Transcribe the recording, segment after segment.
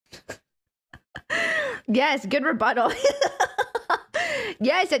Yes, good rebuttal.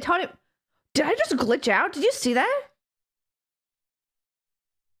 Yes, I told him. Did I just glitch out? Did you see that?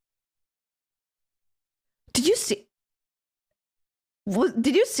 Did you see?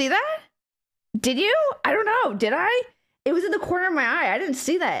 Did you see that? Did you? I don't know. Did I? It was in the corner of my eye. I didn't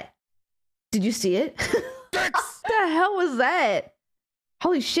see that. Did you see it? What the hell was that?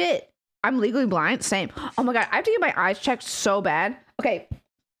 Holy shit. I'm legally blind. Same. Oh my God. I have to get my eyes checked so bad. Okay.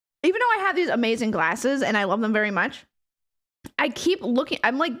 Even though I have these amazing glasses and I love them very much, I keep looking.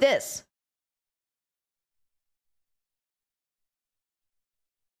 I'm like this.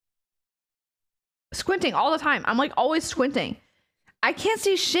 Squinting all the time. I'm like always squinting. I can't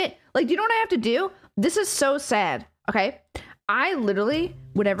see shit. Like, do you know what I have to do? This is so sad. Okay. I literally,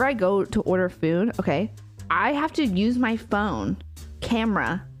 whenever I go to order food, okay, I have to use my phone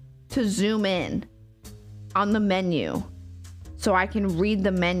camera to zoom in on the menu so I can read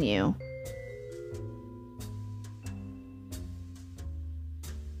the menu.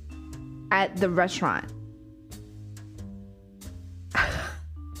 At the restaurant.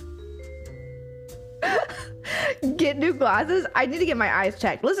 Get new glasses? I need to get my eyes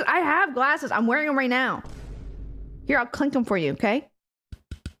checked. Listen, I have glasses. I'm wearing them right now. Here, I'll clink them for you, okay?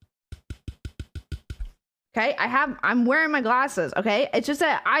 Okay, I'm wearing my glasses, okay? It's just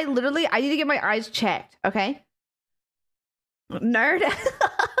that I need to get my eyes checked, okay? Nerd.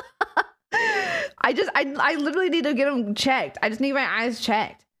 I literally need to get them checked. I just need my eyes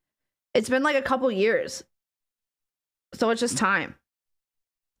checked. It's been like a couple years. So it's just time.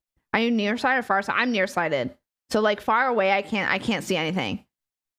 Are you nearsighted or farsighted? I'm nearsighted. So like far away, I can't see anything.